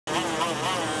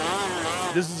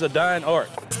This is a dying art.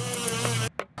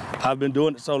 I've been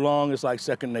doing it so long, it's like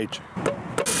second nature.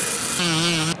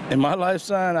 In my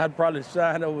lifetime, I'd probably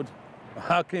sign over,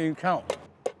 how can you count?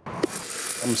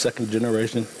 I'm a second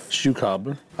generation shoe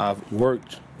cobbler. I've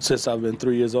worked since I've been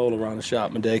 3 years old around the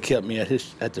shop. My dad kept me at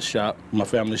the shop, my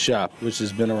family shop, which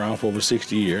has been around for over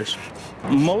 60 years.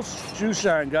 Most shoe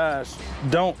shine guys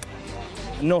don't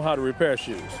know how to repair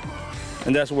shoes,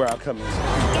 and that's where I come in.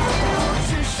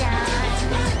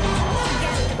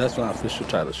 That's my official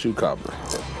title, shoe cobbler.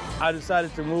 I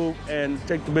decided to move and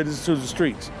take the business to the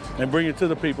streets and bring it to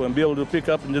the people and be able to pick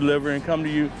up and deliver and come to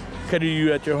you, cater to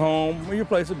you at your home or your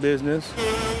place of business.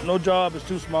 No job is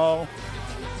too small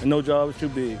and no job is too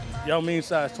big. Y'all mean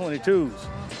size 22s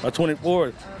or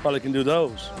 24s probably can do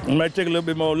those. It might take a little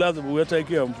bit more leather, but we'll take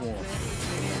care of them for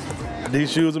them.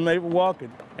 These shoes are made for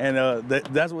walking, and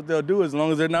that's what they'll do as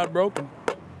long as they're not broken.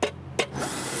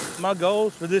 My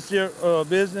goals for this year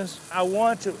business, I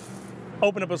want to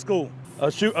open up a school, a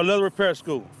leather repair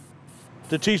school,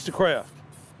 to teach the craft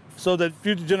so that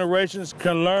future generations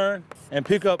can learn and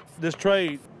pick up this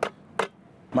trade.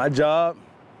 My job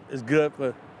is good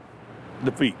for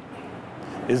the feet.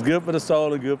 It's good for the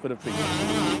soul and good for the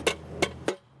feet.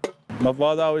 My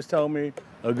father always told me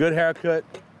a good haircut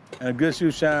and a good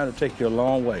shoe shine will take you a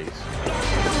long ways.